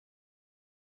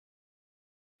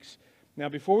Now,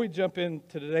 before we jump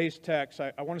into today's text,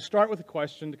 I want to start with a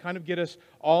question to kind of get us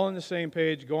all on the same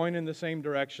page, going in the same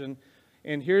direction.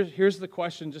 And here's the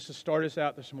question just to start us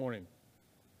out this morning.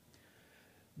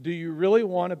 Do you really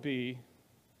want to be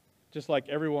just like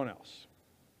everyone else?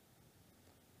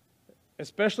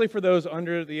 Especially for those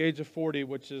under the age of 40,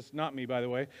 which is not me, by the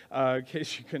way, in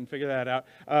case you couldn't figure that out.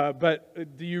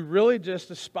 But do you really just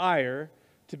aspire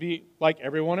to be like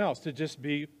everyone else, to just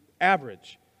be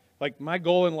average? Like my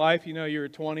goal in life, you're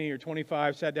 20 or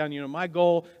 25, sat down, my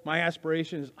goal, my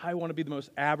aspiration is I want to be the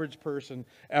most average person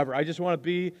ever. I just want to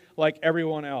be like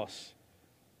everyone else.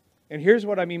 And here's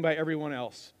what I mean by everyone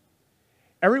else.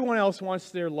 Everyone else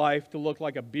wants their life to look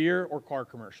like a beer or car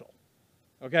commercial.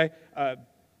 Okay?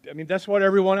 That's what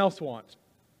everyone else wants.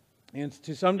 And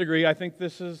to some degree, I think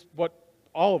this is what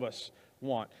all of us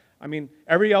want.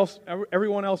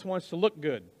 Everyone else wants to look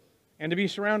good and to be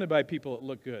surrounded by people that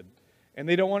look good. And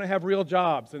they don't want to have real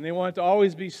jobs, and they want it to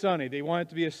always be sunny. They want it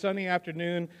to be a sunny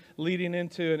afternoon leading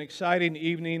into an exciting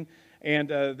evening, and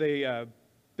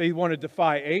they want to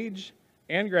defy age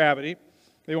and gravity.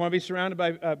 They want to be surrounded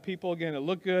by people, again, that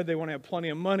look good. They want to have plenty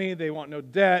of money. They want no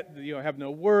debt. Have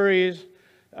no worries,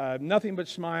 nothing but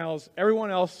smiles.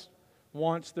 Everyone else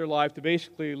wants their life to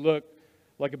basically look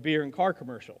like a beer and car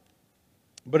commercial,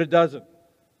 but it doesn't.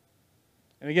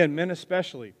 And again, men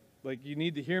especially. You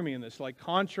need to hear me in this.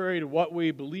 Contrary to what we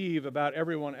believe about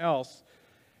everyone else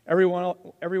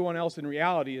else in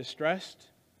reality is stressed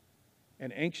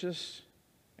and anxious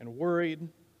and worried.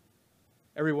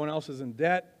 Everyone else is in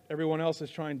debt. Everyone else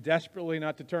is trying desperately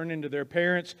not to turn into their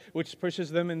parents, which pushes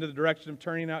them into the direction of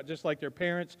turning out just like their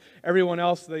parents. Everyone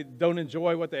else, they don't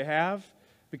enjoy what they have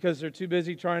because they're too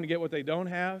busy trying to get what they don't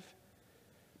have.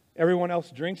 Everyone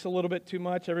else drinks a little bit too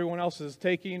much. Everyone else is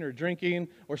taking or drinking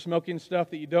or smoking stuff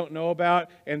that you don't know about,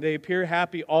 and they appear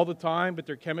happy all the time, but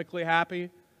they're chemically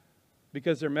happy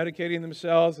because they're medicating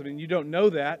themselves. You don't know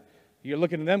that. You're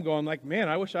looking at them going man,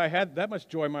 I wish I had that much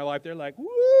joy in my life. They're like,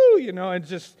 woo, and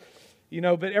just,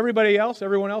 but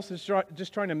everyone else is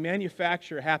just trying to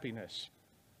manufacture happiness.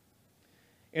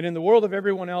 And in the world of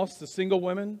everyone else, the single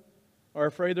women are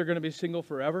afraid they're going to be single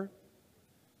forever.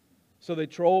 So they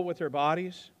troll with their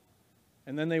bodies.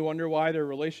 And then they wonder why their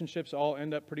relationships all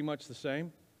end up pretty much the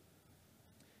same.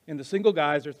 And the single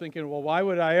guys are thinking, well, why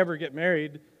would I ever get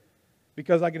married?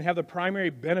 Because I can have the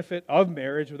primary benefit of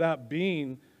marriage without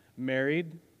being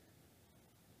married.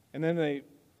 And then they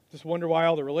just wonder why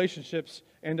all the relationships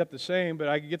end up the same, but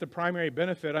I can get the primary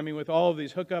benefit. With all of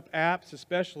these hookup apps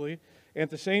especially. And at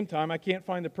the same time, I can't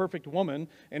find the perfect woman.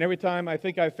 And every time I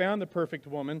think I found the perfect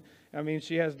woman,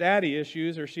 she has daddy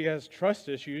issues or she has trust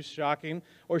issues, shocking,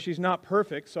 or she's not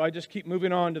perfect. So I just keep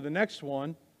moving on to the next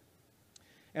one.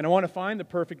 And I want to find the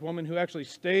perfect woman who actually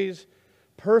stays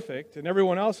perfect. And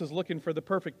everyone else is looking for the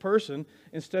perfect person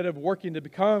instead of working to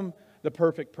become the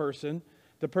perfect person.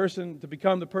 The person to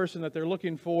become the person that they're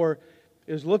looking for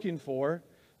is looking for.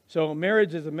 So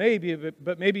marriage is a maybe,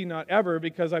 but maybe not ever,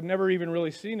 because I've never even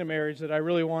really seen a marriage that I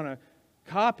really want to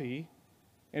copy.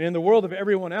 And in the world of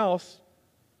everyone else,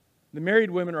 the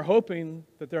married women are hoping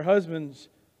that their husbands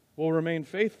will remain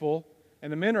faithful,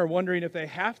 and the men are wondering if they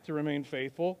have to remain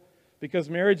faithful because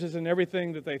marriage isn't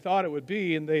everything that they thought it would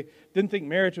be, and they didn't think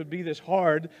marriage would be this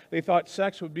hard. They thought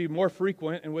sex would be more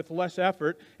frequent and with less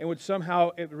effort and would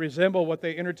somehow resemble what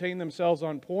they entertained themselves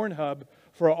on Pornhub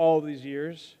for all these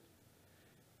years.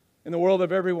 In the world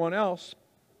of everyone else,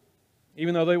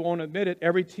 even though they won't admit it,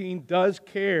 every teen does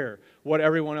care what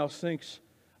everyone else thinks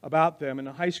about them in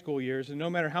the high school years. And no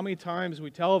matter how many times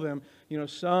we tell them,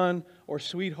 son or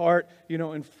sweetheart,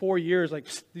 in 4 years,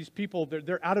 these people,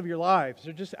 they're out of your lives.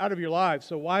 They're just out of your lives.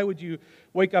 So why would you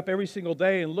wake up every single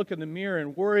day and look in the mirror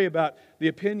and worry about the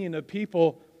opinion of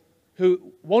people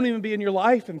who won't even be in your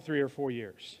life in 3 or 4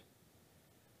 years?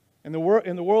 In the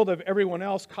world of everyone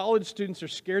else, college students are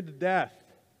scared to death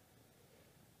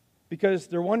because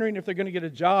they're wondering if they're going to get a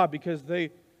job because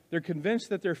they're convinced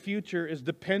that their future is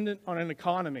dependent on an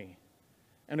economy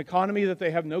that they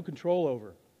have no control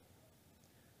over.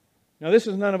 Now, this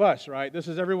is none of us, right? This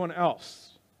is everyone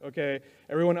else, okay?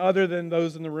 Everyone other than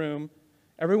those in the room.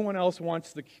 Everyone else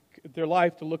wants their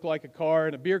life to look like a car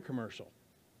and a beer commercial.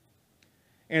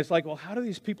 And it's like, well, how do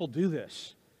these people do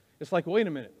this? It's like, wait a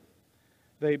minute.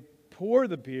 They pour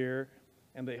the beer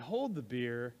and they hold the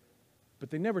beer, but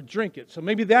they never drink it. So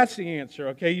maybe that's the answer,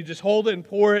 okay? You just hold it and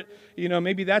pour it.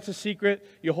 Maybe that's a secret.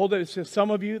 You hold it. To some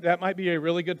of you, that might be a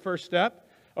really good first step,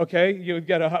 okay? You've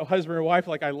got a husband or wife,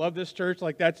 I love this church.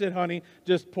 That's it, honey.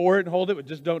 Just pour it and hold it, but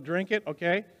just don't drink it,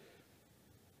 okay?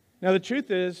 Now, the truth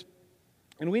is,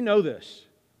 and we know this,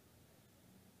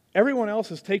 everyone else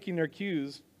is taking their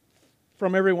cues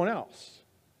from everyone else.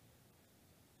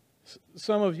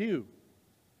 Some of you,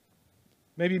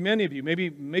 maybe many of you,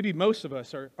 maybe most of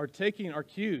us are taking our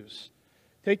cues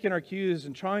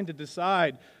and trying to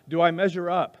decide, do I measure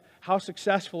up? How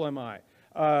successful am I?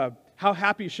 How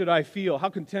happy should I feel? How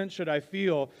content should I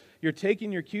feel? You're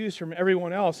taking your cues from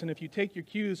everyone else, and if you take your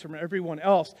cues from everyone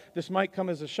else, this might come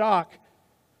as a shock,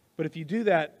 but if you do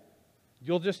that,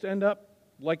 you'll just end up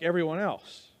like everyone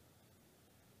else.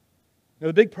 Now,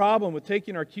 the big problem with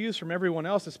taking our cues from everyone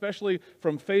else, especially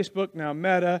from Facebook, now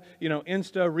Meta,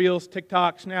 Insta, Reels,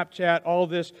 TikTok, Snapchat, all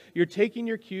this, you're taking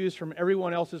your cues from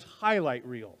everyone else's highlight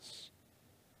reels,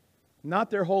 not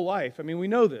their whole life. I mean, we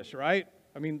know this, right?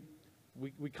 I mean,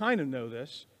 we kind of know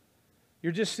this.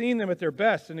 You're just seeing them at their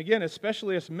best. And again,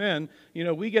 especially as men,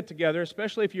 we get together,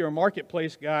 especially if you're a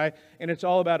marketplace guy, and it's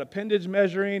all about appendage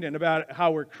measuring and about how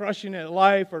we're crushing it at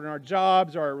life or in our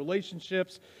jobs or our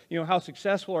relationships, how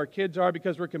successful our kids are,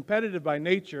 because we're competitive by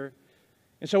nature.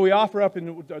 And so we offer up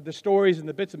in the stories and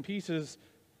the bits and pieces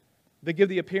that give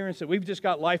the appearance that we've just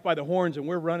got life by the horns and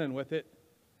we're running with it.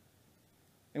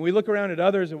 And we look around at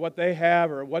others and what they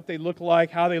have or what they look like,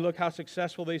 how they look, how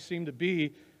successful they seem to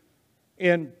be,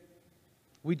 and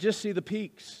we just see the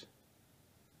peaks,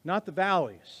 not the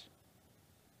valleys.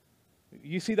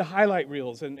 You see the highlight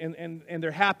reels, and they're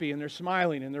happy, and they're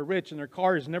smiling, and they're rich, and their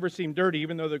cars never seem dirty,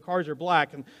 even though their cars are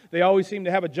black, and they always seem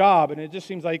to have a job, and it just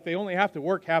seems like they only have to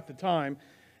work half the time.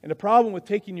 And the problem with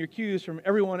taking your cues from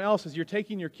everyone else is you're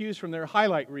taking your cues from their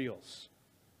highlight reels.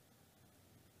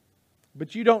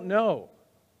 But you don't know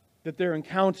that they're in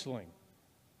counseling.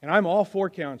 And I'm all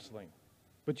for counseling,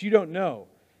 but you don't know.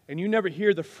 And you never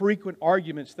hear the frequent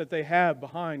arguments that they have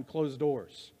behind closed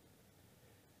doors.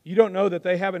 You don't know that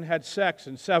they haven't had sex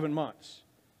in 7 months,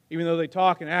 even though they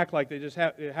talk and act like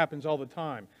it happens all the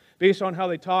time. Based on how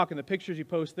they talk and the pictures you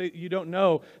post, you don't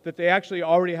know that they actually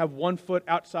already have 1 foot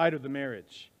outside of the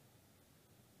marriage.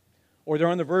 Or they're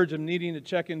on the verge of needing to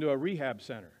check into a rehab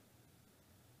center.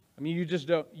 I mean,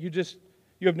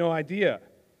 you have no idea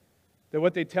that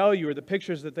what they tell you or the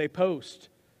pictures that they post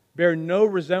bear no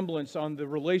resemblance on the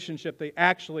relationship they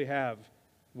actually have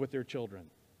with their children.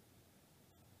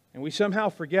 And we somehow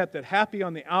forget that happy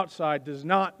on the outside does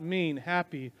not mean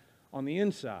happy on the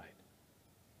inside.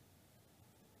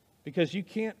 Because you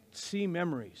can't see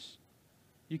memories.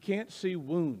 You can't see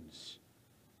wounds.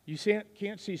 You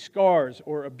can't see scars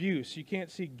or abuse. You can't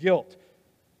see guilt.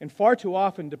 And far too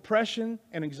often, depression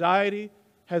and anxiety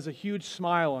has a huge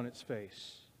smile on its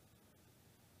face.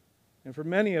 And for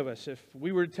many of us, if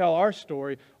we were to tell our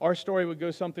story would go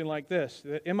something like this.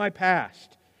 That in my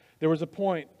past, there was a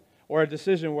point or a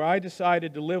decision where I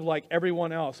decided to live like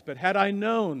everyone else. But had I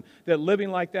known that living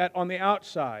like that on the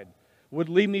outside would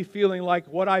leave me feeling like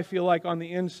what I feel like on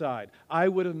the inside, I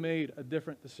would have made a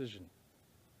different decision.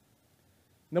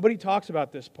 Nobody talks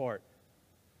about this part.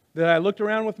 That I looked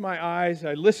around with my eyes,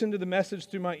 I listened to the message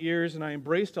through my ears, and I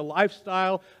embraced a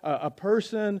lifestyle, a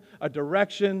person, a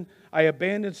direction. I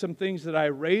abandoned some things that I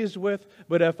raised with,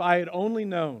 but if I had only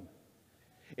known,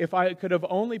 if I could have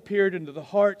only peered into the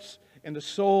hearts and the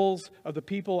souls of the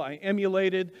people I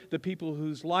emulated, the people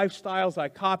whose lifestyles I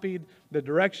copied, the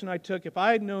direction I took, if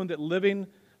I had known that living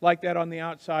like that on the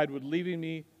outside would leave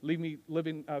me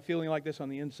feeling like this on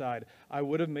the inside, I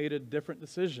would have made a different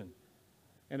decision.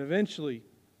 And eventually,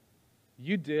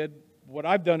 you did what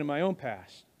I've done in my own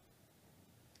past.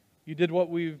 You did what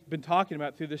we've been talking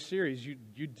about through this series.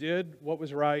 You did what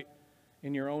was right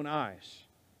in your own eyes.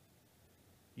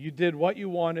 You did what you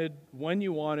wanted, when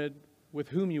you wanted, with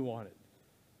whom you wanted.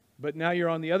 But now you're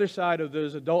on the other side of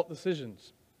those adult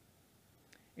decisions.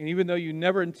 And even though you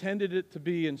never intended it to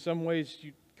be, in some ways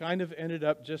you kind of ended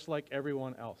up just like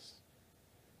everyone else.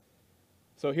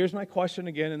 So here's my question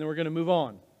again, and then we're going to move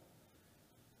on.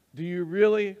 Do you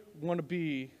really want to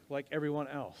be like everyone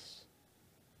else?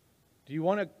 Do you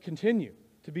want to continue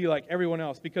to be like everyone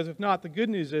else? Because if not, the good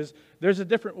news is there's a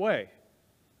different way.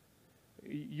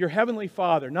 Your heavenly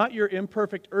Father, not your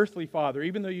imperfect earthly father,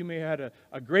 even though you may have had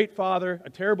a great father, a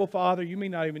terrible father, you may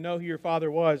not even know who your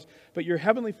father was, but your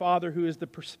heavenly Father who is the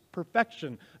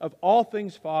perfection of all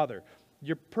things Father,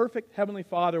 your perfect heavenly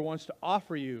Father wants to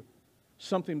offer you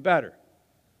something better.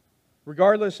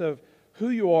 Regardless of who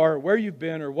you are, where you've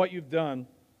been, or what you've done,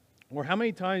 or how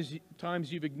many times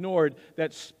you've ignored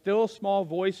that still small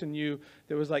voice in you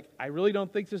that was like, I really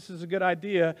don't think this is a good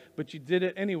idea, but you did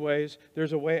it anyways,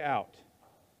 there's a way out.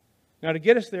 Now, to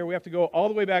get us there, we have to go all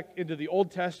the way back into the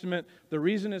Old Testament. The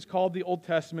reason it's called the Old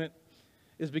Testament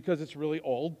is because it's really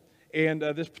old. And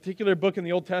this particular book in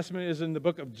the Old Testament is in the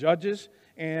book of Judges,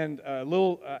 and a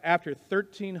little after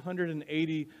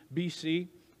 1380 BC.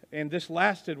 And this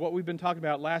lasted, what we've been talking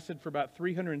about, lasted for about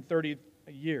 330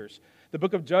 years. The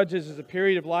book of Judges is a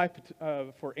period of life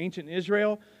for ancient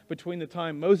Israel between the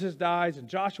time Moses dies and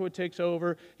Joshua takes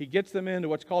over. He gets them into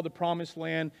what's called the Promised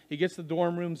Land. He gets the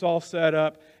dorm rooms all set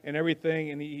up and everything,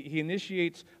 and he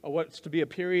initiates what's to be a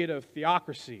period of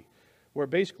theocracy, where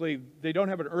basically they don't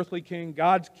have an earthly king.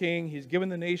 God's king. He's given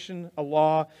the nation a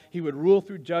law. He would rule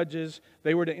through judges.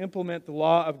 They were to implement the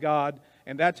law of God,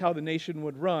 and that's how the nation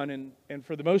would run. And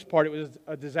for the most part, it was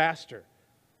a disaster.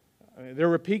 I mean, there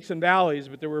were peaks and valleys,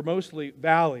 but there were mostly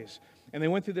valleys. And they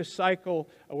went through this cycle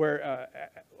where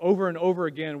over and over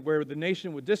again, where the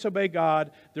nation would disobey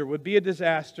God, there would be a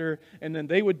disaster, and then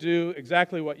they would do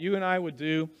exactly what you and I would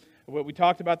do. What we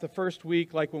talked about the first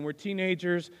week, like when we're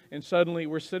teenagers and suddenly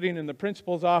we're sitting in the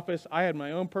principal's office. I had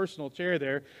my own personal chair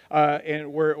there,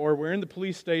 or we're in the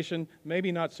police station,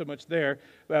 maybe not so much there,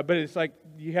 but it's like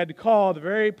you had to call the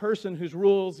very person whose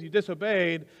rules you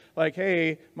disobeyed, like,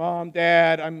 hey, Mom,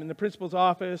 Dad, I'm in the principal's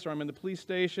office or I'm in the police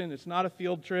station. It's not a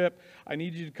field trip. I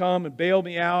need you to come and bail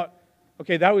me out.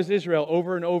 Okay, that was Israel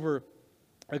over and over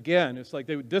again. It's like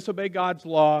they would disobey God's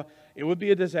law. It would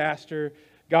be a disaster.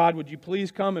 God, would you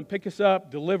please come and pick us up,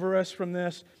 deliver us from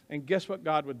this? And guess what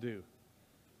God would do?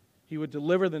 He would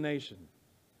deliver the nation.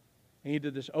 And He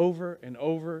did this over and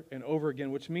over and over again,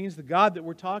 which means the God that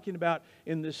we're talking about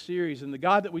in this series and the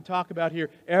God that we talk about here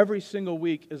every single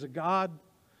week is a God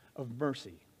of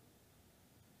mercy.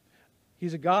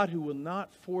 He's a God who will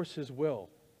not force His will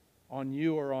on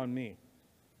you or on me.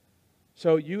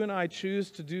 So you and I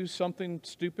choose to do something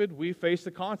stupid, we face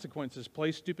the consequences.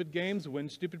 Play stupid games, win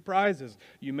stupid prizes.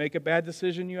 You make a bad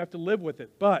decision, you have to live with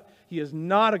it. But He is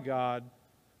not a God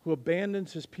who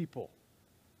abandons His people.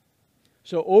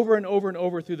 So over and over and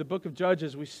over through the book of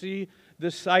Judges, we see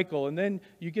this cycle. And then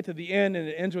you get to the end, and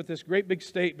it ends with this great big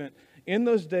statement. In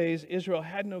those days, Israel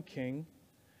had no king.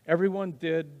 Everyone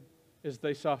did as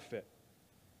they saw fit.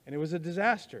 And it was a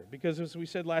disaster because, as we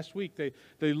said last week,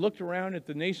 they looked around at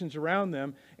the nations around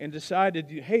them and decided,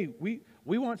 hey, we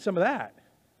want some of that.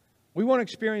 We want to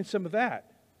experience some of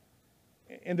that.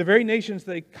 And the very nations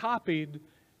they copied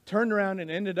turned around and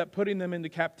ended up putting them into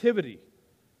captivity,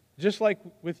 just like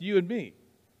with you and me.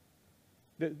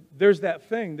 There's that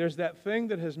thing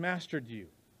that has mastered you.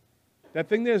 That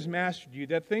thing that has mastered you,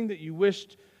 that thing that you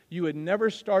wished you had never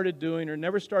started doing or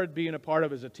never started being a part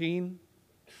of as a teen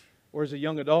or as a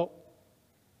young adult,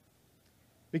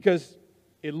 because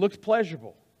it looks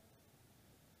pleasurable,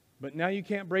 but now you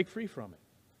can't break free from it.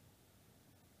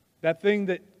 That thing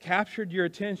that captured your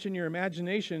attention, your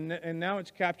imagination, and now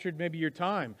it's captured maybe your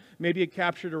time. Maybe it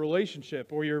captured a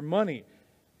relationship or your money,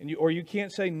 or you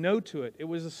can't say no to it. It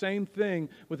was the same thing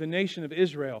with the nation of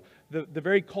Israel. The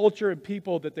very culture and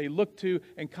people that they looked to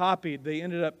and copied, they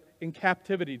ended up in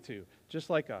captivity to, just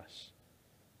like us.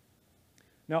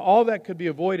 Now, all that could be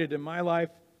avoided in my life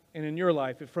and in your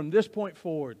life if from this point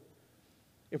forward,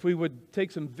 if we would take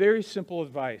some very simple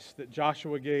advice that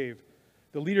Joshua gave,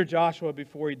 the leader Joshua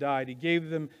before he died. He gave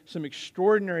them some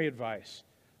extraordinary advice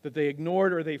that they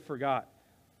ignored or they forgot.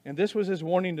 And this was his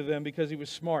warning to them because he was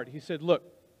smart. He said, look,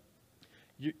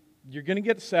 you're going to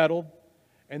get settled,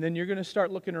 and then you're going to start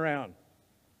looking around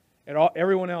at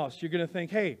everyone else. You're going to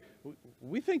think, hey,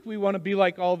 we think we want to be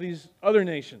like all these other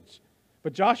nations.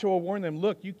 But Joshua warned them,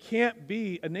 look, you can't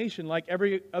be a nation like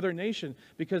every other nation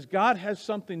because God has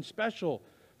something special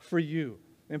for you.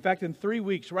 In fact, in 3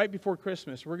 weeks, right before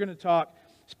Christmas, we're going to talk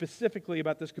specifically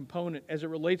about this component as it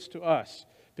relates to us.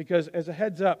 Because as a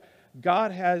heads up,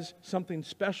 God has something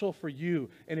special for you.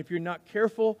 And if you're not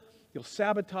careful, you'll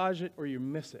sabotage it or you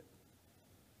miss it.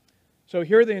 So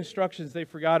here are the instructions they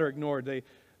forgot or ignored.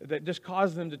 That just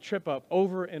caused them to trip up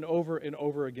over and over and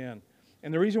over again.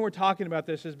 And the reason we're talking about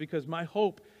this is because my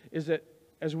hope is that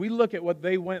as we look at what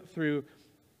they went through,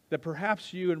 that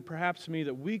perhaps you and perhaps me,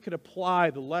 that we could apply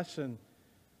the lesson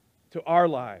to our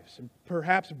lives and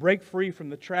perhaps break free from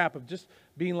the trap of just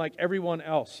being like everyone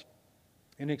else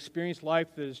and experience life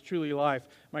that is truly life.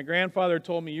 My grandfather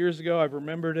told me years ago, I've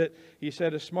remembered it, he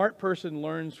said, a smart person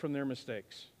learns from their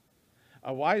mistakes.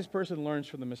 A wise person learns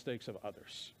from the mistakes of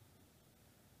others.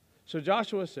 So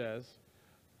Joshua says,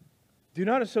 do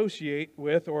not associate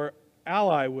with or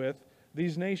ally with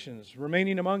these nations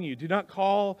remaining among you. Do not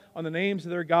call on the names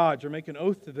of their gods or make an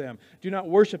oath to them. Do not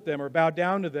worship them or bow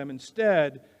down to them.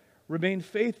 Instead, remain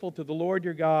faithful to the Lord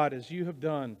your God as you have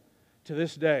done to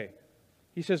this day.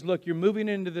 He says, look, you're moving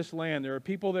into this land. There are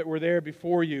people that were there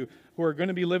before you who are going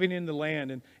to be living in the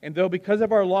land. And though because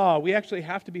of our law, we actually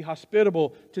have to be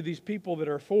hospitable to these people that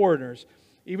are foreigners,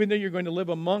 even though you're going to live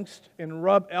amongst and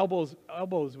rub elbows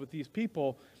with these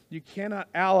people, you cannot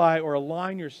ally or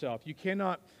align yourself. You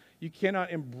cannot You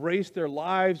cannot embrace their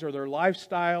lives or their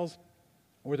lifestyles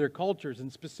or their cultures.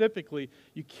 And specifically,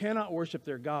 you cannot worship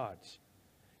their gods.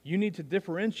 You need to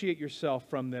differentiate yourself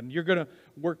from them. You're going to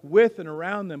work with and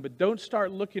around them, but don't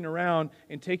start looking around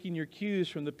and taking your cues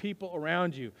from the people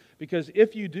around you. Because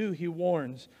if you do, he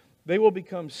warns, they will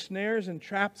become snares and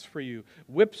traps for you,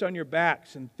 whips on your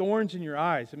backs and thorns in your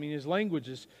eyes. I mean, his language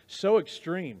is so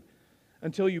extreme.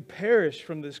 Until you perish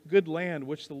from this good land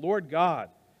which the Lord God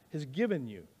has given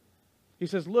you. He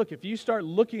says, look, if you start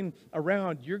looking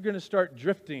around, you're going to start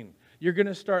drifting. You're going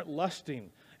to start lusting,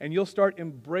 and you'll start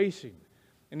embracing.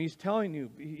 And he's telling you,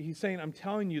 he's saying, I'm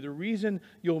telling you, the reason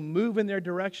you'll move in their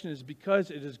direction is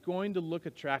because it is going to look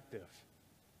attractive.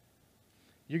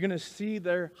 You're going to see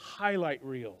their highlight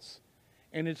reels,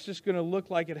 and it's just going to look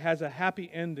like it has a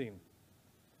happy ending.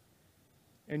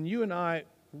 And you and I,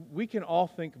 we can all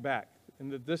think back,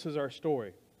 and that this is our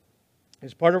story.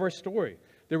 It's part of our story.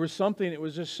 There was something that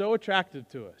was just so attractive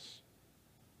to us.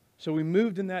 So we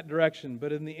moved in that direction.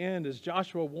 But in the end, as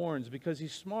Joshua warns, because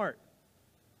he's smart,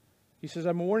 he says,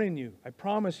 I'm warning you. I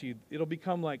promise you, it'll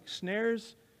become like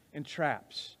snares and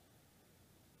traps.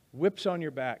 Whips on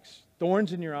your backs,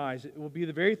 thorns in your eyes. It will be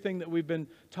the very thing that we've been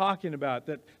talking about,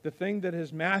 that the thing that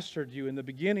has mastered you. In the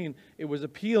beginning, it was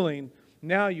appealing.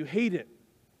 Now you hate it.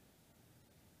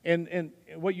 And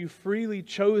what you freely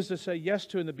chose to say yes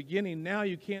to in the beginning, now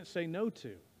you can't say no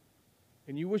to.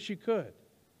 And you wish you could.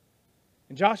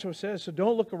 And Joshua says, so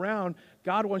don't look around.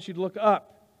 God wants you to look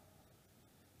up.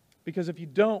 Because if you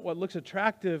don't, what looks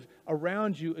attractive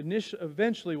around you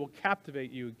eventually will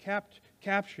captivate you,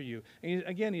 capture you. And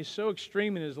again, he's so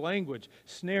extreme in his language.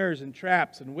 Snares and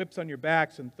traps and whips on your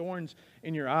backs and thorns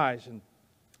in your eyes. And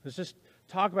let's just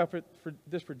talk about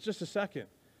this for just a second.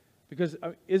 Because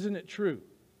isn't it true?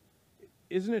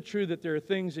 Isn't it true that there are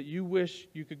things that you wish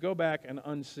you could go back and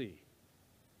unsee?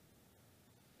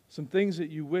 Some things that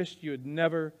you wished you had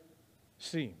never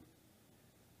seen.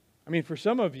 I mean, for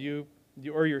some of you,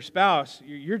 or your spouse,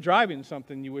 you're driving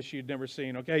something you wish you'd never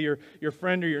seen, okay? Your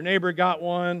friend or your neighbor got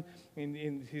one,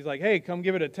 and he's like, hey, come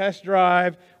give it a test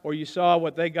drive, or you saw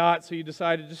what they got, so you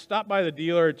decided to just stop by the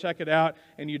dealer and check it out,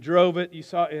 and you drove it, you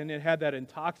saw, and it had that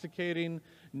intoxicating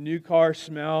new car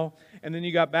smell, and then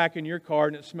you got back in your car,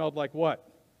 and it smelled like what?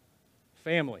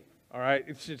 Family. All right,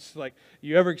 it's just like,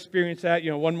 you ever experience that?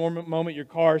 You know, one moment your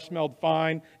car smelled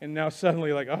fine, and now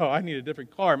suddenly like, oh, I need a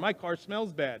different car. My car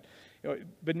smells bad. You know,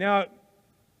 but now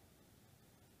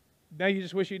you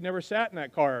just wish you'd never sat in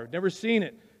that car, never seen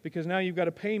it, because now you've got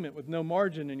a payment with no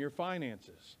margin in your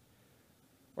finances.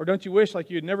 Or don't you wish like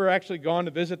you'd never actually gone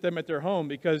to visit them at their home,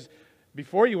 because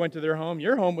before you went to their home,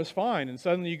 your home was fine, and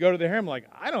suddenly you go to their home like,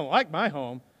 I don't like my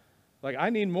home. Like,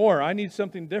 I need more. I need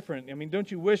something different. I mean,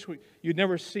 don't you wish you'd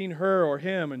never seen her or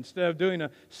him? Instead of doing a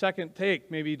second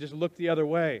take, maybe just look the other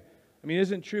way. I mean,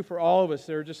 isn't it true for all of us?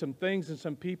 There are just some things and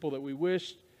some people that we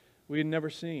wished we had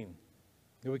never seen,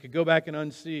 that we could go back and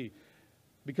unsee,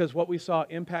 because what we saw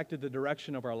impacted the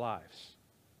direction of our lives.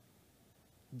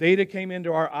 Data came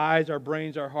into our eyes, our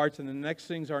brains, our hearts, and the next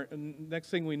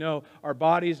thing we know, our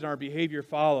bodies and our behavior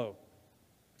follow.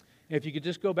 If you could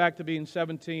just go back to being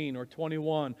 17 or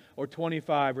 21 or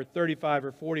 25 or 35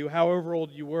 or 40, however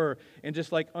old you were, and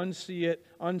just like unsee it,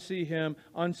 unsee him,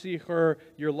 unsee her,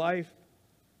 your life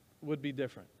would be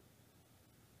different.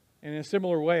 And in a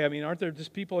similar way, I mean, aren't there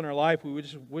just people in our life we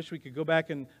just wish we could go back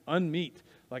and unmeet?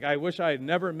 Like, I wish I had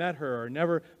never met her or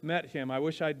never met him. I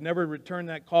wish I'd never returned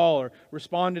that call or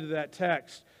responded to that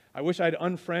text. I wish I'd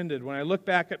unfriended. When I look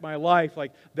back at my life,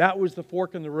 like, that was the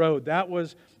fork in the road. That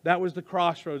was the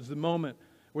crossroads, the moment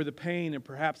where the pain and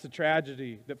perhaps the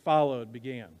tragedy that followed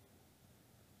began.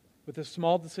 With a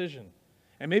small decision.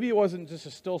 And maybe it wasn't just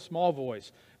a still small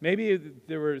voice. Maybe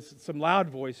there were some loud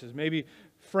voices. Maybe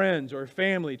friends or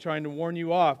family trying to warn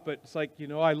you off. But it's like,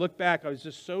 I look back, I was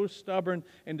just so stubborn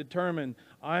and determined.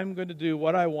 I'm going to do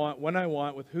what I want, when I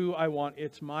want, with who I want.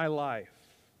 It's my life.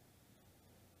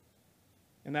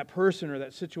 And that person or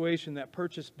that situation, that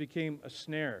purchase became a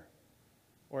snare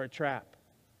or a trap.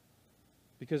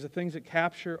 Because the things that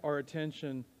capture our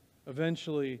attention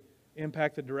eventually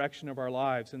impact the direction of our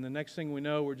lives. And the next thing we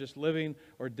know, we're just living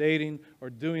or dating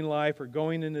or doing life or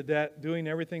going into debt, doing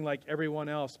everything like everyone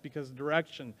else, because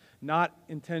direction, not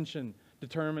intention,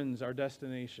 determines our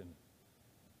destination.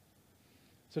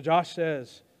 So Josh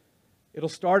says, it'll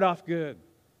start off good,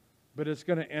 but it's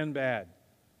going to end bad.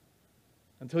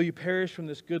 Until you perish from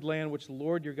this good land which the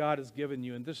Lord your God has given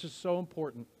you. And this is so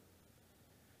important.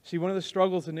 See, one of the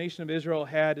struggles the nation of Israel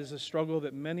had is a struggle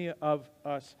that many of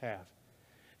us have.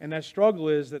 And that struggle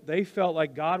is that they felt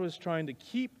like God was trying to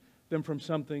keep them from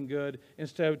something good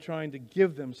instead of trying to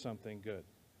give them something good.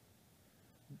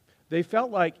 They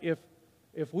felt like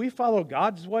if we follow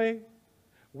God's way,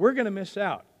 we're going to miss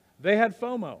out. They had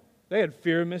FOMO. They had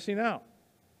fear of missing out.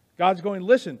 God's going,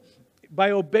 listen,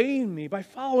 by obeying me, by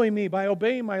following me, by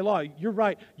obeying my law, you're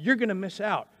right, you're going to miss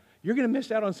out. You're going to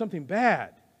miss out on something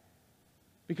bad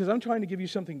because I'm trying to give you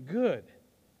something good.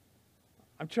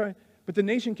 But the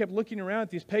nation kept looking around at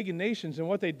these pagan nations and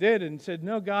what they did and said,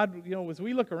 no, God, as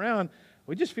we look around,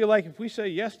 we just feel like if we say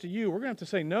yes to you, we're going to have to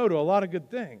say no to a lot of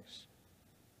good things.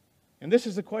 And this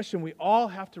is the question we all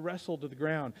have to wrestle to the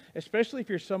ground, especially if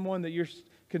you're someone that you're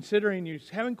considering, you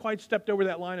haven't quite stepped over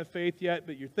that line of faith yet,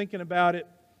 but you're thinking about it.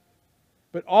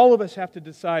 But all of us have to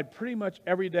decide pretty much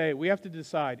every day, we have to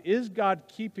decide, is God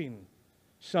keeping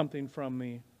something from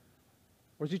me,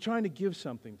 or is He trying to give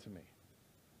something to me?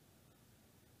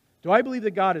 Do I believe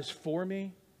that God is for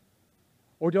me?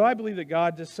 Or do I believe that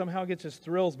God just somehow gets His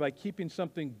thrills by keeping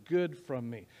something good from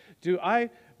me? Do I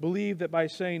believe that by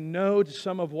saying no to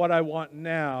some of what I want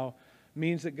now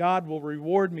means that God will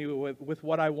reward me with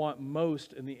what I want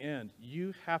most in the end?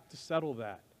 You have to settle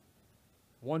that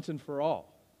once and for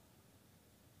all.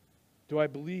 Do I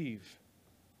believe?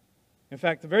 In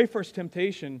fact, the very first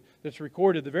temptation that's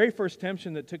recorded, the very first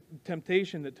temptation that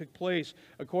took place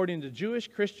according to Jewish,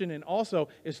 Christian, and also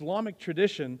Islamic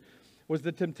tradition was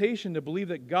the temptation to believe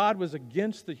that God was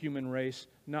against the human race,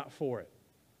 not for it.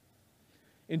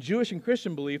 In Jewish and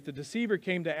Christian belief, the deceiver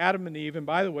came to Adam and Eve, and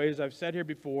by the way, as I've said here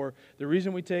before, the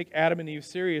reason we take Adam and Eve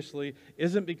seriously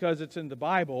isn't because it's in the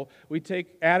Bible. We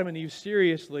take Adam and Eve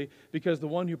seriously because the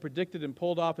one who predicted and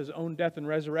pulled off His own death and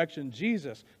resurrection,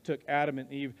 Jesus, took Adam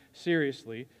and Eve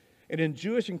seriously. And in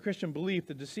Jewish and Christian belief,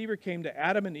 the deceiver came to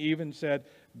Adam and Eve and said,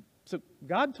 so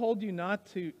God told you not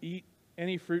to eat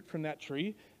any fruit from that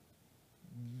tree,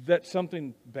 that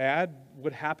something bad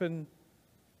would happen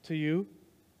to you?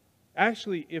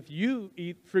 Actually, if you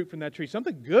eat fruit from that tree,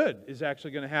 something good is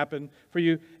actually going to happen for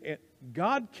you. And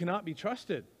God cannot be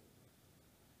trusted.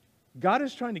 God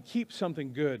is trying to keep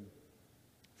something good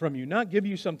from you, not give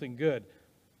you something good.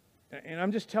 And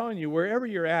I'm just telling you, wherever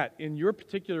you're at in your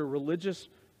particular religious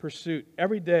pursuit,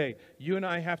 every day, you and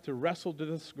I have to wrestle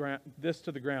to this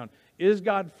to the ground. Is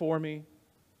God for me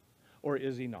or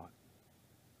is He not?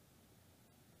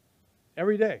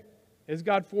 Every day. Is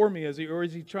God for me, or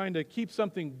is He trying to keep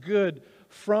something good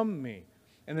from me?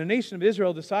 And the nation of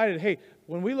Israel decided, hey,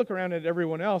 when we look around at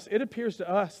everyone else, it appears to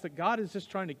us that God is just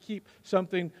trying to keep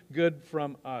something good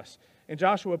from us. And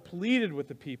Joshua pleaded with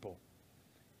the people,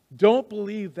 don't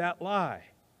believe that lie.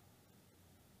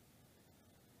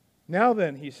 Now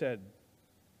then, he said,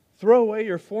 throw away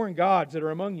your foreign gods that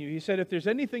are among you. He said, if there's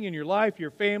anything in your life,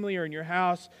 your family, or in your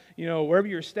house, wherever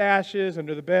your stash is,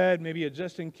 under the bed, maybe a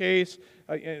just in case,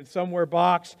 somewhere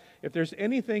box, if there's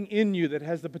anything in you that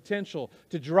has the potential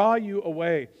to draw you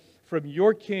away from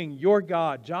your king, your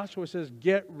God, Joshua says,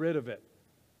 get rid of it.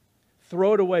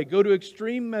 Throw it away. Go to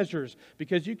extreme measures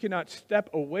because you cannot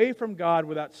step away from God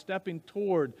without stepping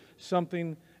toward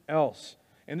something else.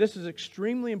 And this is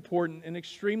extremely important and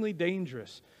extremely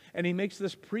dangerous. And he makes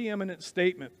this preeminent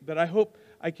statement that I hope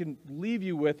I can leave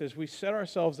you with as we set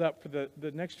ourselves up for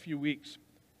the next few weeks.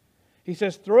 He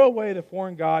says, throw away the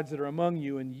foreign gods that are among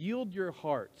you and yield your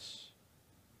hearts.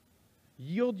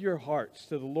 Yield your hearts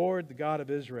to the Lord, the God of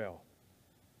Israel.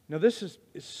 Now this is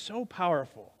so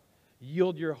powerful.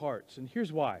 Yield your hearts. And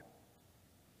here's why.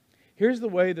 Here's the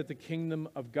way that the kingdom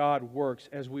of God works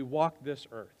as we walk this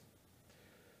earth.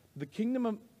 The kingdom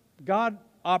of God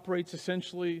operates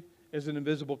essentially as an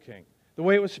invisible king, the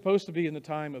way it was supposed to be in the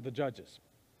time of the judges.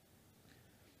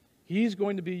 He's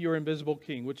going to be your invisible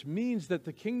king, which means that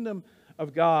the kingdom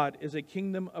of God is a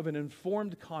kingdom of an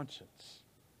informed conscience.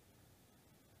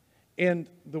 And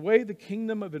the way the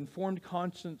kingdom of informed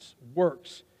conscience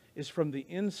works is from the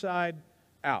inside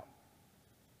out.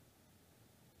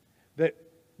 That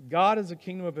God is a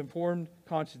kingdom of informed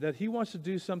conscience, that He wants to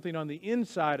do something on the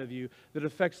inside of you that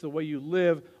affects the way you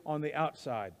live on the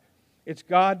outside. It's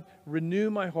God, renew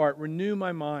my heart, renew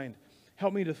my mind.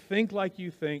 Help me to think like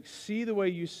you think, see the way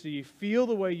you see, feel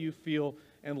the way you feel,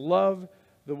 and love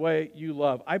the way you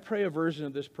love. I pray a version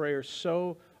of this prayer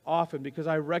so often because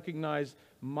I recognize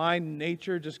my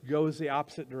nature just goes the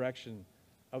opposite direction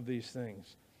of these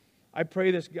things. I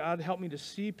pray this, God, help me to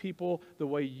see people the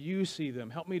way you see them.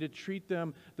 Help me to treat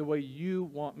them the way you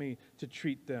want me to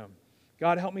treat them.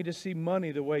 God, help me to see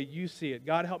money the way you see it.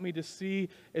 God, help me to see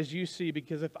as you see,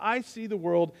 because if I see the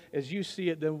world as you see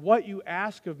it, then what you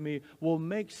ask of me will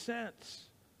make sense.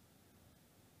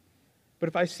 But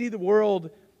if I see the world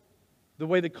the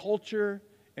way the culture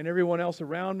and everyone else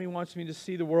around me wants me to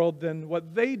see the world, then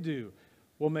what they do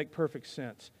will make perfect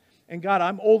sense. And God,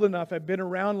 I'm old enough, I've been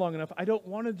around long enough. I don't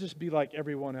want to just be like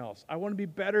everyone else. I want to be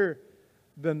better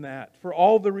than that for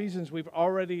all the reasons we've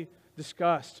already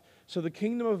discussed. So the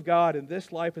kingdom of God in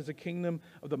this life is a kingdom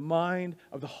of the mind,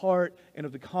 of the heart, and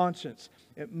of the conscience.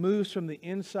 It moves from the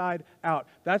inside out.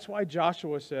 That's why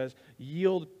Joshua says,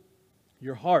 yield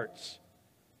your hearts.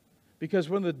 Because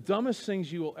one of the dumbest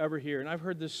things you will ever hear, and I've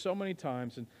heard this so many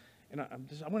times, and I'm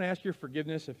going to ask your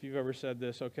forgiveness if you've ever said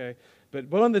this, okay? But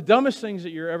one of the dumbest things that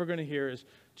you're ever going to hear is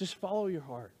just follow your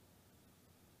heart.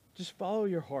 Just follow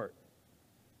your heart.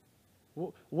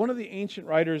 One of the ancient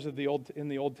writers in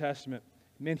the Old Testament,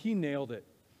 man, he nailed it.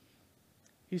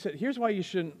 He said, here's why you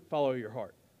shouldn't follow your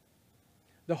heart.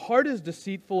 The heart is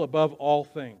deceitful above all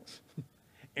things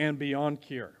and beyond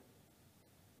cure.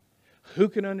 Who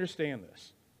can understand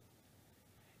this?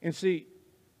 And see,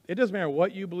 it doesn't matter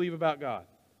what you believe about God.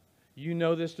 You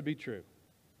know this to be true.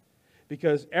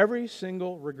 Because every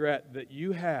single regret that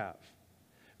you have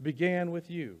began with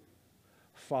you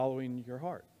following your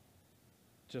heart.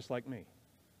 Just like me.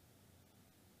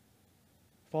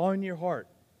 Following your heart,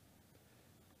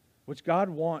 which God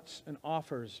wants and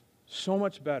offers so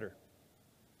much better.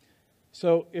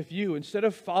 So if you, instead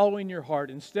of following your heart,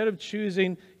 instead of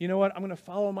choosing, you know what, I'm going to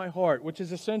follow my heart, which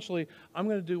is essentially, I'm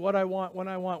going to do what I want, when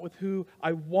I want, with who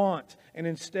I want, and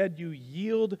instead you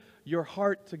yield your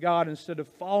heart to God instead of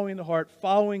following the heart,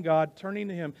 following God, turning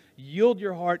to Him, yield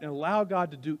your heart and allow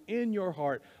God to do in your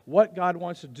heart what God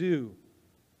wants to do.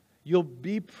 You'll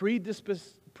be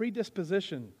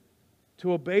predispositioned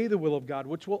to obey the will of God,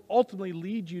 which will ultimately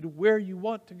lead you to where you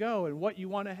want to go and what you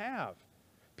want to have.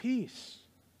 Peace.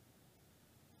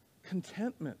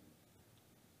 Contentment.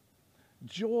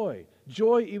 Joy.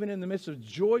 Joy even in the midst of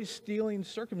joy-stealing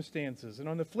circumstances. And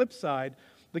on the flip side,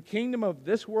 the kingdom of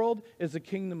this world is a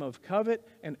kingdom of covet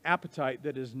and appetite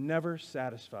that is never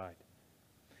satisfied.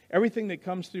 Everything that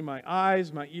comes through my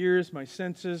eyes, my ears, my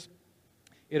senses,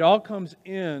 it all comes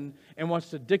in and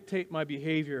wants to dictate my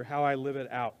behavior, how I live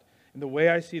it out. And the way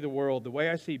I see the world, the way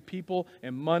I see people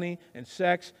and money and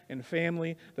sex and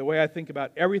family, the way I think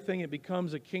about everything, it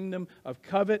becomes a kingdom of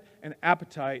covet and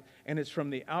appetite, and it's from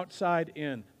the outside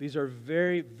in. These are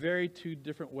very, very two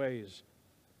different ways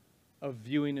of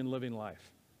viewing and living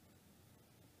life.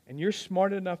 And you're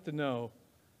smart enough to know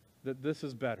that this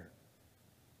is better.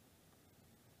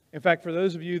 In fact, for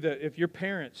those of you that, if you're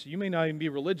parents, you may not even be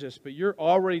religious, but you're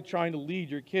already trying to lead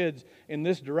your kids in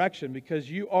this direction because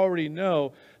you already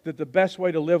know that the best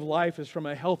way to live life is from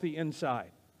a healthy inside.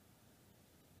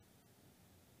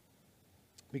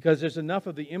 Because there's enough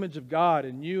of the image of God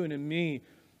in you and in me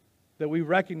that we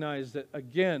recognize that,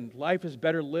 again, life is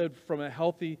better lived from a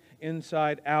healthy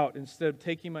inside out instead of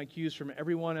taking my cues from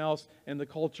everyone else and the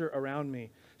culture around me.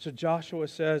 So Joshua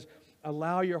says,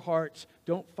 allow your hearts,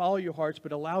 don't follow your hearts,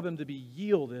 but allow them to be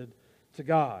yielded to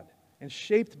God and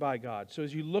shaped by God. So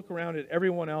as you look around at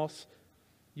everyone else,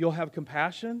 you'll have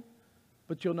compassion,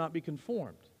 but you'll not be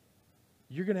conformed.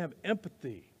 You're going to have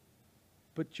empathy,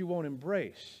 but you won't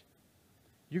embrace.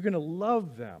 You're going to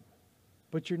love them,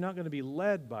 but you're not going to be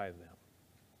led by them.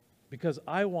 Because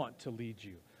I want to lead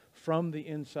you from the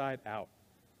inside out.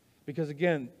 Because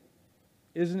again,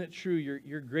 isn't it true,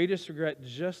 your greatest regret,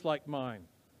 just like mine,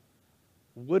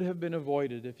 would have been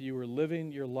avoided if you were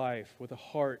living your life with a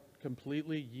heart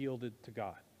completely yielded to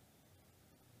God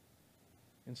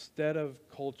instead of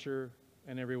culture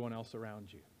and everyone else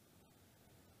around you.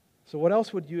 So what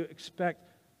else would you expect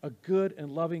a good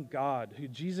and loving God who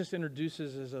Jesus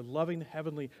introduces as a loving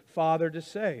heavenly Father to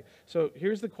say? So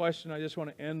here's the question I just want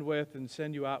to end with and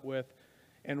send you out with,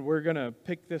 and we're going to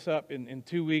pick this up in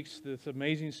 2 weeks, this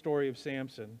amazing story of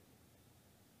Samson.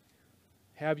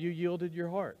 Have you yielded your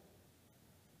heart?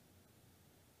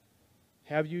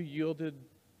 Have you yielded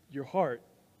your heart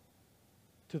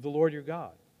to the Lord your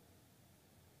God?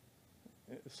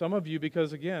 Some of you,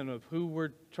 because again, of who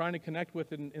we're trying to connect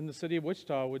with in the city of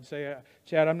Wichita, would say,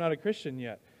 Chad, I'm not a Christian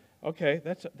yet. Okay,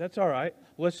 that's all right.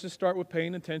 Let's just start with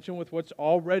paying attention with what's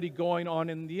already going on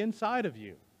in the inside of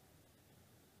you.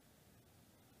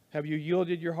 Have you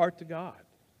yielded your heart to God?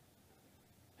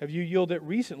 Have you yielded it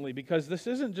recently? Because this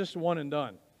isn't just one and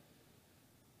done.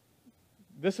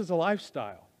 This is a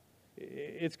lifestyle.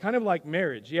 It's kind of like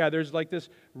marriage. Yeah, there's like this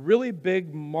really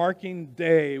big marking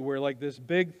day where like this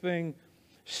big thing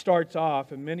starts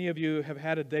off, and many of you have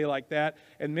had a day like that,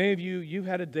 and many of you've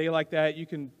had a day like that. You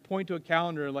can point to a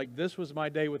calendar and like, this was my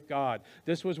day with God.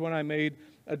 This was when I made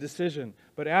a decision.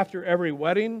 But after every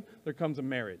wedding, there comes a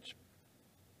marriage.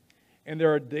 And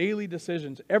there are daily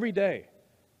decisions every day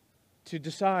to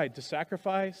decide to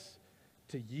sacrifice,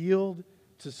 to yield,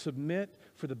 to submit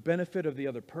for the benefit of the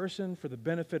other person, for the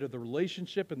benefit of the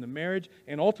relationship and the marriage,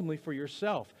 and ultimately for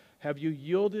yourself? Have you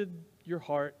yielded your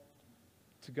heart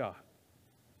to God?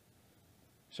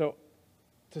 So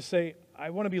to say,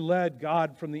 I want to be led,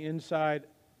 God, from the inside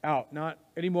out, not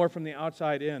anymore from the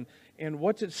outside in. And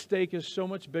what's at stake is so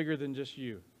much bigger than just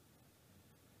you.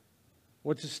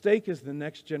 What's at stake is the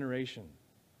next generation.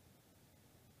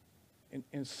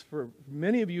 And for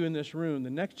many of you in this room, the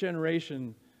next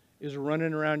generation is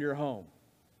running around your home.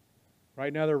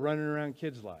 Right now they're running around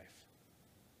kids' life.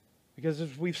 Because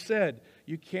as we've said,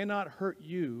 you cannot hurt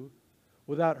you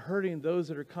without hurting those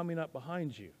that are coming up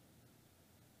behind you.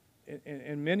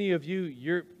 And many of you,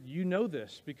 you know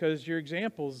this because you're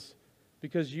examples,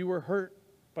 because you were hurt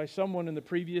by someone in the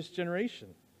previous generation.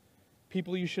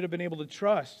 People you should have been able to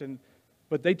trust,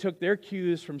 but they took their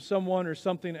cues from someone or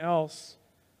something else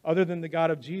other than the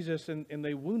God of Jesus, and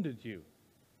they wounded you,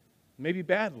 maybe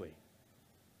badly.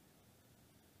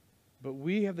 But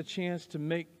we have the chance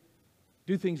to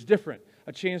do things different,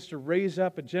 a chance to raise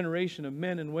up a generation of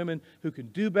men and women who can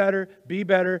do better, be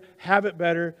better, have it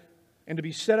better, and to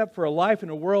be set up for a life in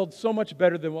a world so much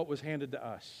better than what was handed to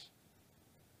us.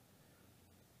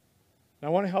 Now,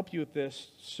 I want to help you with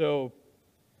this. So,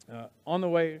 on the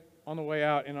way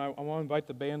out, and I want to invite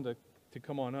the band to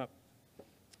come on up.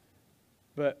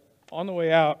 But on the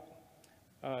way out,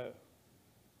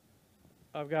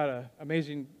 I've got an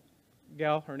amazing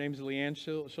gal. Her name's Leanne.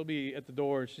 She'll be at the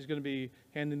door. She's going to be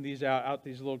handing these out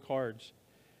these little cards.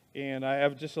 And I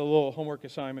have just a little homework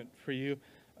assignment for you.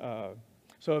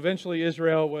 So eventually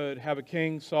Israel would have a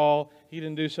king, Saul. He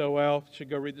didn't do so well. You should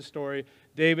go read the story.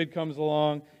 David comes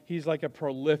along. He's like a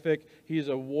prolific. He's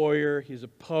a warrior. He's a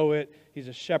poet. He's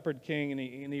a shepherd king.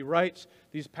 And he writes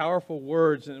these powerful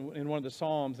words in one of the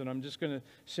Psalms. And I'm just going to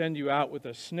send you out with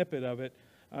a snippet of it.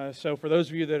 So for those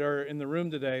of you that are in the room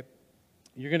today,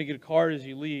 you're going to get a card as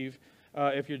you leave.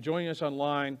 If you're joining us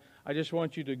online, I just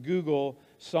want you to Google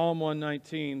Psalm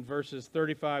 119, verses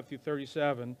 35 through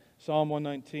 37. Psalm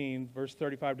 119, verse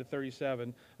 35 to 37.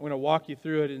 I'm going to walk you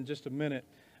through it in just a minute.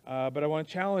 But I want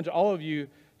to challenge all of you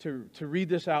to read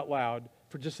this out loud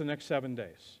for just the next 7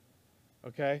 days.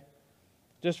 Okay?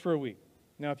 Just for a week.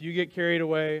 Now, if you get carried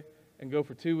away and go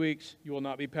for 2 weeks, you will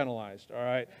not be penalized, all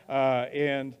right?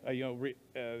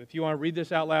 If you want to read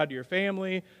this out loud to your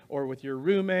family or with your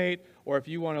roommate, or if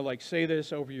you want to say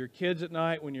this over your kids at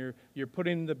night when you're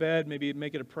putting them to bed, maybe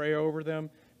make it a prayer over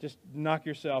them, just knock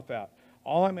yourself out.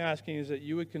 All I'm asking is that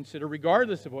you would consider,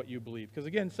 regardless of what you believe, because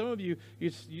again, some of you,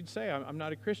 you'd say, I'm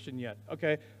not a Christian yet.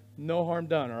 Okay, no harm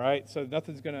done, all right? So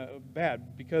nothing's going to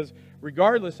bad, because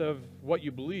regardless of what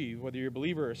you believe, whether you're a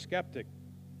believer or a skeptic,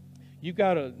 you've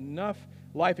got enough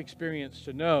life experience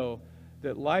to know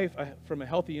that life from a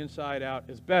healthy inside out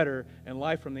is better, and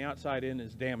life from the outside in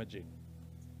is damaging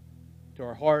to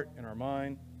our heart and our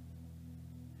mind.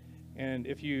 And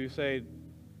if you say,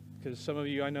 because some of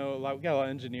you, I know, we got a lot of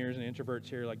engineers and introverts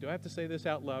here, do I have to say this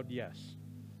out loud? Yes.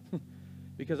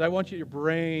 Because I want your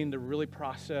brain to really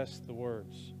process the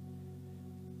words.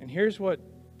 And here's what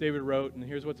David wrote, and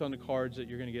here's what's on the cards that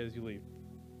you're going to get as you leave.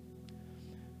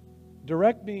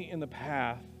 Direct me in the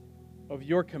path of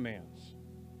your commands,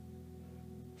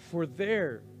 for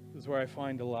there is where I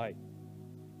find delight.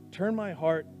 Turn my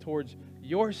heart towards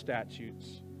your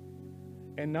statutes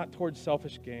and not towards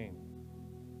selfish gain.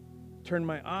 Turn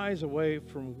my eyes away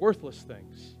from worthless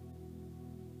things.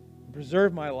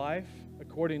 Preserve my life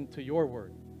according to your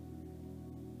word.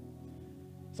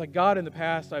 It's like God in the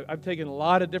past, I've taken a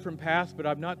lot of different paths, but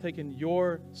I've not taken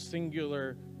your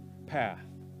singular path.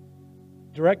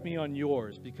 Direct me on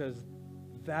yours, because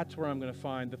that's where I'm going to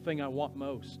find the thing I want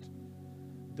most,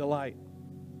 delight.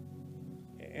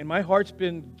 And my heart's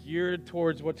been geared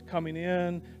towards what's coming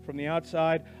in from the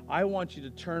outside. I want you to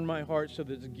turn my heart so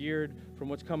that it's geared from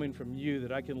what's coming from you,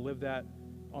 that I can live that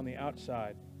on the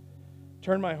outside.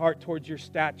 Turn my heart towards your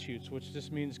statutes, which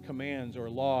just means commands or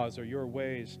laws or your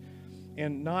ways,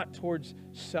 and not towards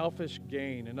selfish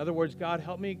gain. In other words, God,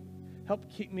 help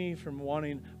keep me from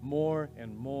wanting more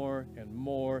and more and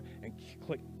more and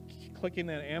clicking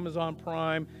that Amazon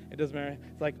Prime. It doesn't matter.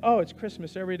 It's like, oh, it's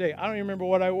Christmas every day. I don't even remember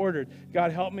what I ordered.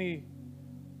 God, help me.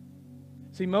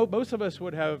 See, most of us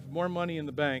would have more money in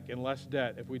the bank and less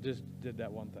debt if we just did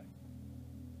that one thing.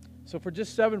 So for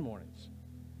just 7 mornings,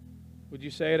 would you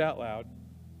say it out loud?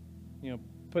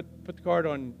 Put the card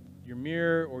on your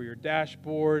mirror or your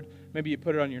dashboard. Maybe you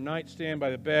put it on your nightstand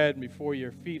by the bed, and before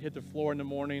your feet hit the floor in the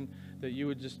morning, that you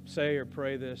would just say or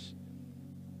pray this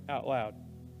out loud.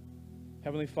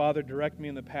 Heavenly Father, direct me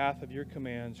in the path of your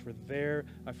commands, for there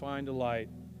I find delight.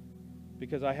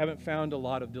 because I haven't found a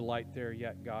lot of delight there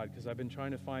yet, God, because I've been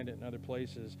trying to find it in other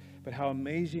places. But how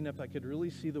amazing if I could really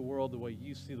see the world the way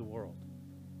you see the world.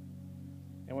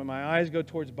 And when my eyes go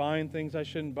towards buying things I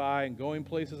shouldn't buy and going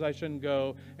places I shouldn't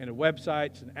go and to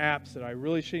websites and apps that I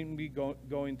really shouldn't be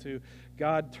going to,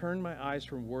 God, turn my eyes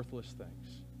from worthless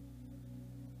things.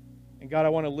 And God, I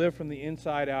want to live from the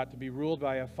inside out to be ruled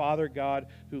by a Father God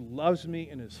who loves me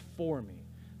and is for me.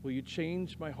 Will you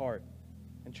change my heart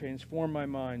and transform my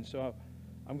mind? So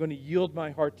I'm going to yield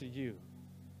my heart to you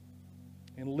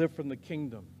and live from the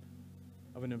kingdom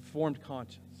of an informed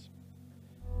conscience.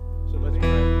 So let's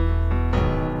pray.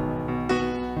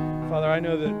 Father, I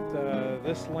know that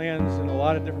this lands in a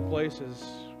lot of different places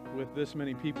with this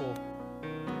many people,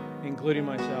 including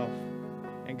myself.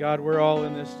 And God, we're all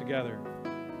in this together.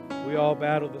 We all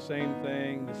battle the same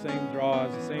thing, the same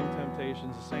draws, the same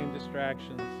temptations, the same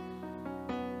distractions.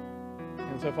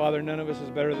 And so, Father, none of us is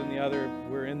better than the other.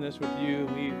 We're in this with you.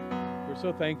 We're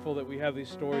so thankful that we have these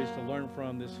stories to learn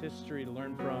from, this history to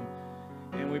learn from.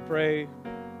 And we pray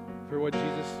for what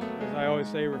Jesus, as I always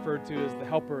say, referred to as the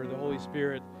Helper, the Holy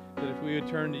Spirit, that if we would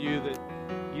turn to you, that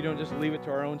you don't just leave it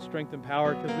to our own strength and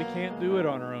power, because we can't do it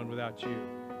on our own without you.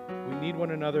 We need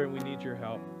one another and we need your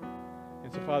help.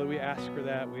 And so, Father, we ask for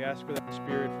that. We ask for that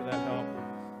Spirit, for that help,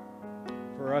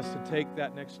 for us to take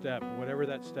that next step, whatever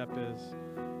that step is,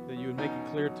 that you would make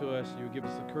it clear to us, you would give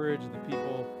us the courage and the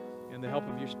people and the help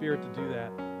of your Spirit to do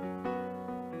that.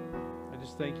 I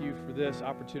just thank you for this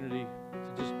opportunity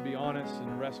to just be honest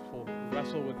and wrestle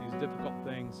with these difficult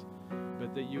things,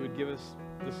 but that you would give us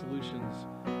the solutions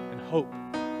and hope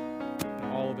in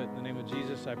all of it. In the name of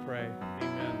Jesus, I pray.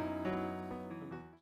 Amen.